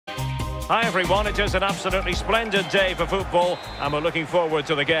Hi everyone, it is an absolutely splendid day for football and we're looking forward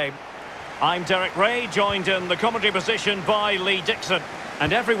to the game. I'm Derek Ray, joined in the commentary position by Lee Dixon.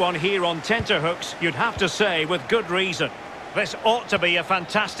 And everyone here on tenterhooks, you'd have to say, with good reason. This ought to be a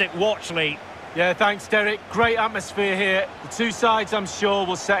fantastic watch, Lee. Yeah, thanks Derek. Great atmosphere here. The two sides, I'm sure,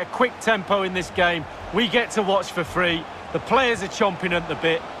 will set a quick tempo in this game. We get to watch for free. The players are chomping at the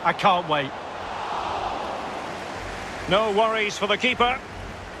bit. I can't wait. No worries for the keeper.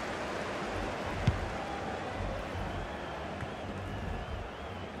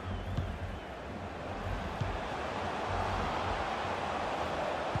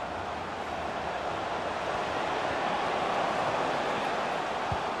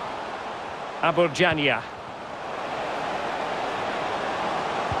 Aburjania.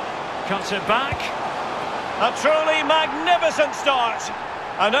 Cuts it back. A truly magnificent start.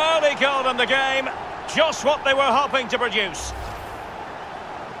 An early goal in the game. Just what they were hoping to produce.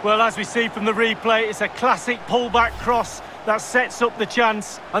 Well, as we see from the replay, it's a classic pullback cross that sets up the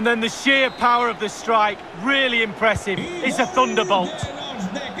chance. And then the sheer power of the strike, really impressive. It's a thunderbolt.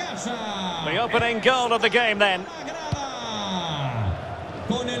 The opening goal of the game then.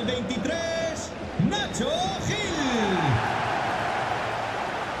 Con el 23,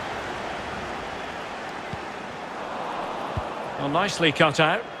 Well, nicely cut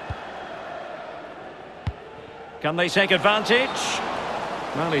out. Can they take advantage?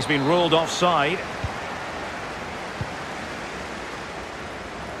 Well, he's been ruled offside.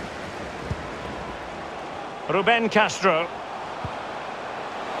 Ruben Castro.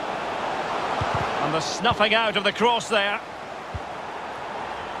 And the snuffing out of the cross there.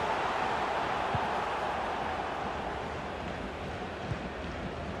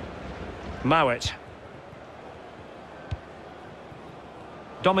 Mowatt.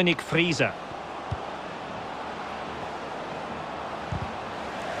 Dominic Frieser.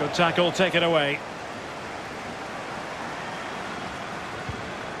 Good tackle, taken away.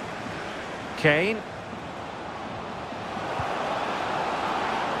 Kane.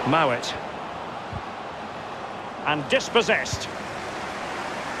 Mowatt. And dispossessed.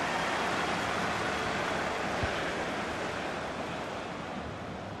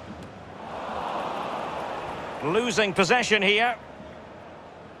 Losing possession here.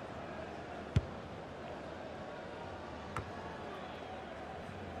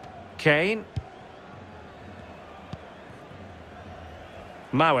 Kane.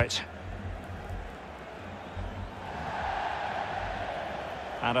 Mowatt.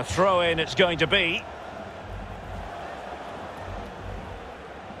 And a throw-in it's going to be.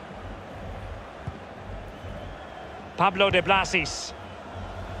 Pablo de Blasis.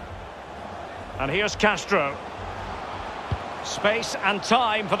 And here's Castro. Space and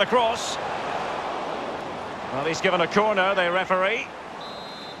time for the cross. Well, he's given a corner, the referee.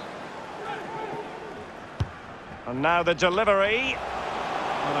 And now the delivery.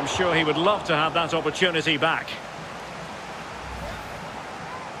 Well, I'm sure he would love to have that opportunity back.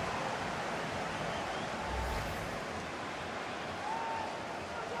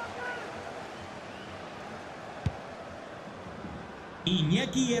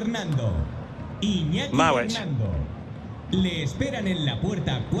 Iñaki Hernando. Iñaki Mowatt. Hernando. Le esperan en la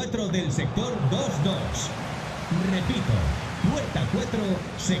puerta 4 del sector 2-2. Repito, puerta 4,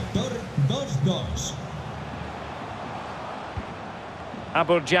 sector 2-2.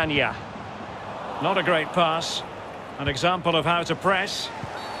 Aburjania. Not a great pass. An example of how to press.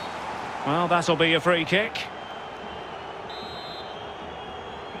 Well, that'll be a free kick.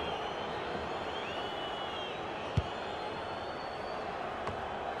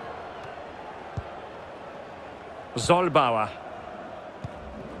 Zolbauer.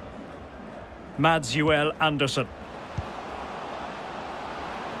 Madzuel Anderson.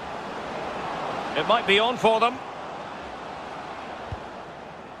 It might be on for them.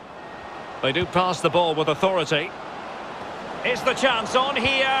 They do pass the ball with authority. Is the chance on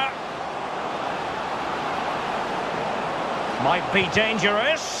here? Might be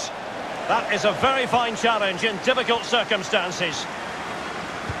dangerous. That is a very fine challenge in difficult circumstances.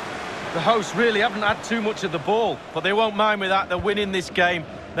 The hosts really haven't had too much of the ball, but they won't mind with that. They're winning this game.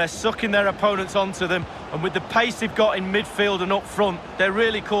 They're sucking their opponents onto them, and with the pace they've got in midfield and up front, they're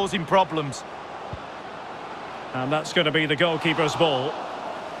really causing problems. And that's going to be the goalkeeper's ball.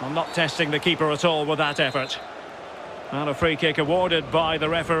 I'm not testing the keeper at all with that effort. And a free kick awarded by the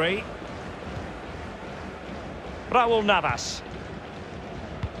referee. Raúl Navas.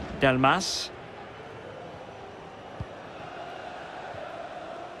 Delmás.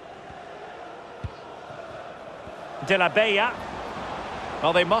 De la Bella.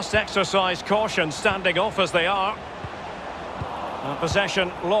 Well, they must exercise caution standing off as they are.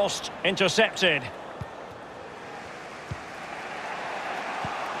 Possession lost, intercepted.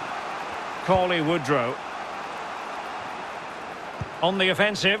 Cauley Woodrow. On the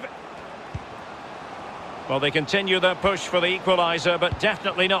offensive. Well, they continue their push for the equaliser, but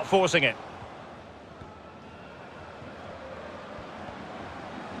definitely not forcing it.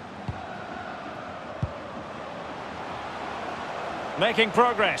 Making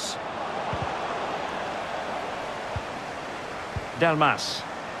progress. Delmás.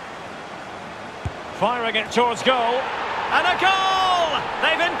 Firing it towards goal. And a goal!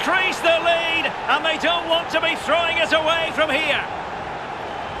 They've increased their lead, and they don't want to be throwing it away from here.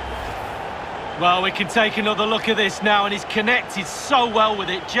 Well, we can take another look at this now, and he's connected so well with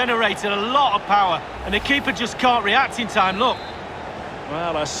it, generated a lot of power, and the keeper just can't react in time, look.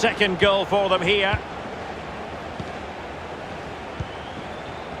 Well, a second goal for them here.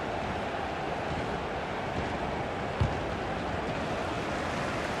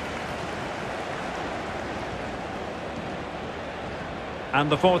 And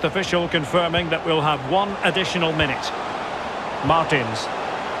the fourth official confirming that we'll have one additional minute. Martins.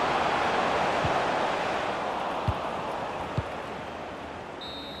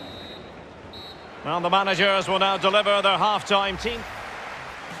 Well, the managers will now deliver their half-time team.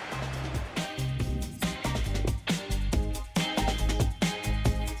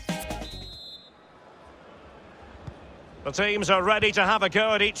 The teams are ready to have a go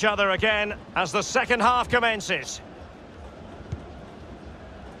at each other again as the second half commences.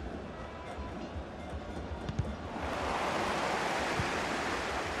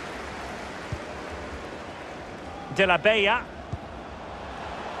 De La Bella.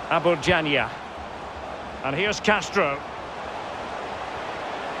 Aburjania. And here's Castro.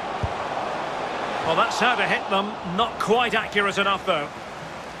 Well, that's how to hit them. Not quite accurate enough, though.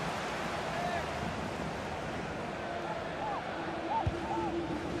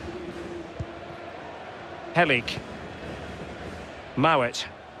 Helik. Mowatt.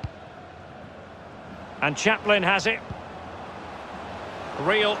 And Chaplin has it.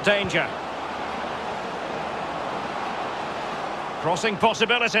 Real danger. Crossing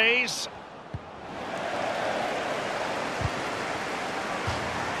possibilities.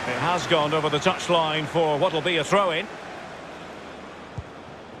 It has gone over the touchline for what will be a throw-in.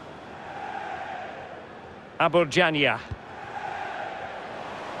 Aburjania.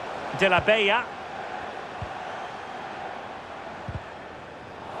 De La Bella.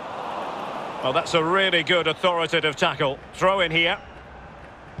 Well, that's a really good authoritative tackle. Throw in here.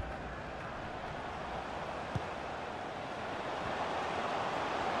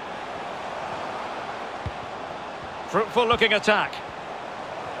 Fruitful looking attack.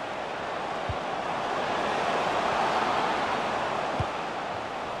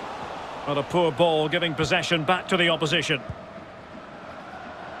 Well, a poor ball giving possession back to the opposition.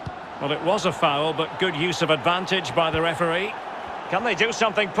 Well, it was a foul, but good use of advantage by the referee. Can they do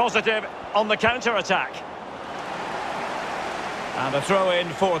something positive on the counter-attack? And a throw-in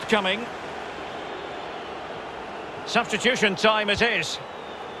forthcoming. Substitution time it is.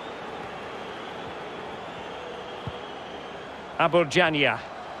 Aburjania.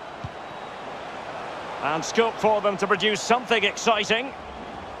 And scope for them to produce something exciting.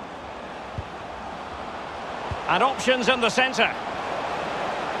 And options in the centre.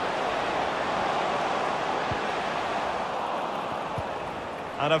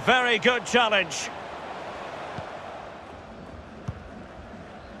 And a very good challenge.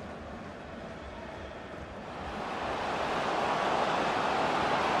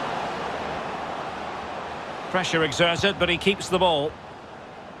 Pressure exerted, but he keeps the ball.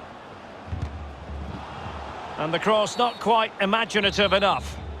 And the cross not quite imaginative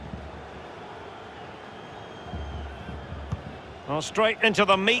enough. Well, straight into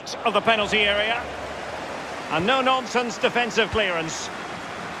the meat of the penalty area. And no-nonsense defensive clearance.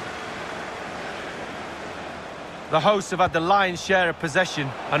 The hosts have had the lion's share of possession,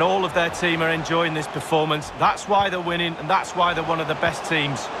 and all of their team are enjoying this performance. That's why they're winning, and that's why they're one of the best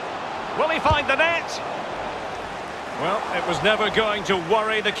teams. Will he find the net? Well, it was never going to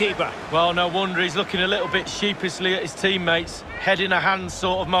worry the keeper. Well, no wonder he's looking a little bit sheepishly at his teammates. Head in a hand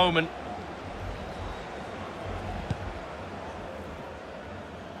sort of moment.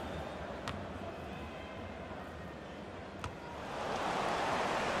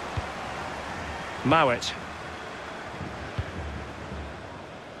 Mowatt.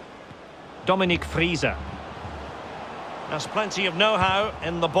 Dominic Frieser. Has plenty of know-how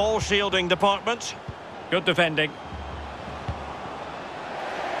in the ball shielding department. Good defending.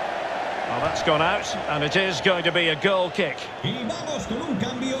 Well, that's gone out, and it is going to be a goal kick. Y vamos con un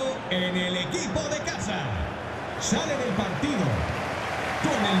cambio en el equipo de casa. Sale del partido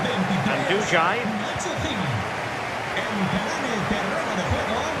con el 23. And Dujai. Matchday. Entrará en el terreno de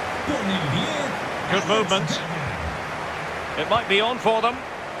juego con el 10. Good movement. It might be on for them.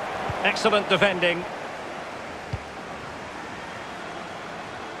 Excellent defending.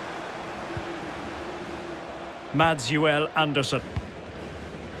 Mads Andersen.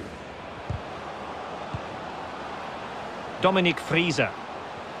 Dominic Friese.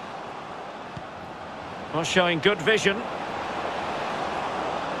 Well, showing good vision.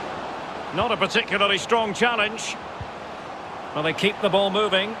 Not a particularly strong challenge. Well, they keep the ball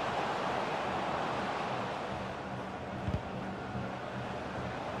moving.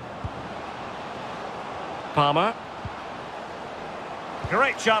 Palmer.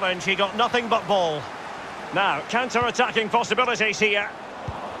 Great challenge, he got nothing but ball. Now, counter-attacking possibilities here.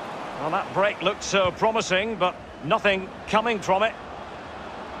 Well, that break looked so promising, but nothing coming from it.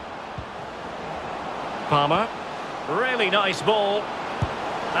 Palmer. Really nice ball.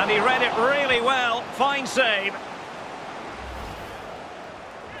 And he read it really well. Fine save.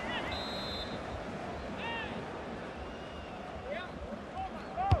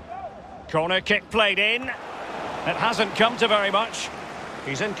 Corner kick played in. It hasn't come to very much.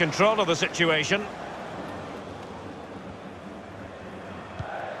 He's in control of the situation.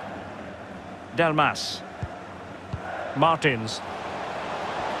 Delmás. Martins.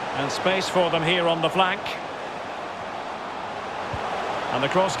 And space for them here on the flank. And the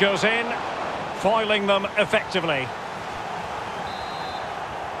cross goes in, foiling them effectively.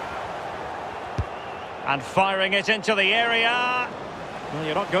 And firing it into the area. Well,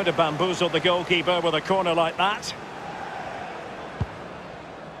 you're not going to bamboozle the goalkeeper with a corner like that.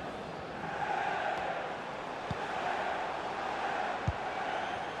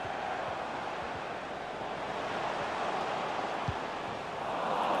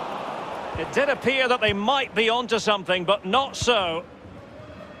 It did appear that they might be onto something, but not so.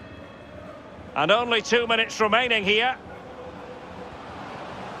 And only 2 minutes remaining here.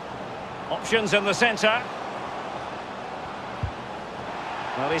 Options in the centre.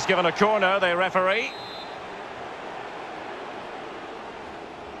 Well, he's given a corner, the referee.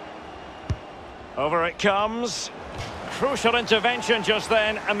 Over it comes. Crucial intervention just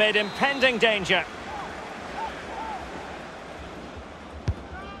then amid impending danger.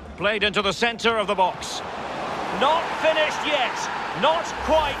 Played into the centre of the box. Not finished yet. Not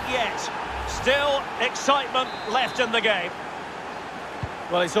quite yet. Still excitement left in the game.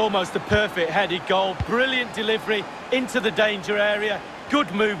 Well, it's almost a perfect headed goal. Brilliant delivery into the danger area.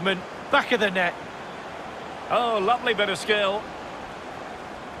 Good movement. Back of the net. Oh, lovely bit of skill.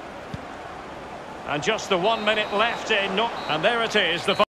 And just the 1 minute left in. And there it is, the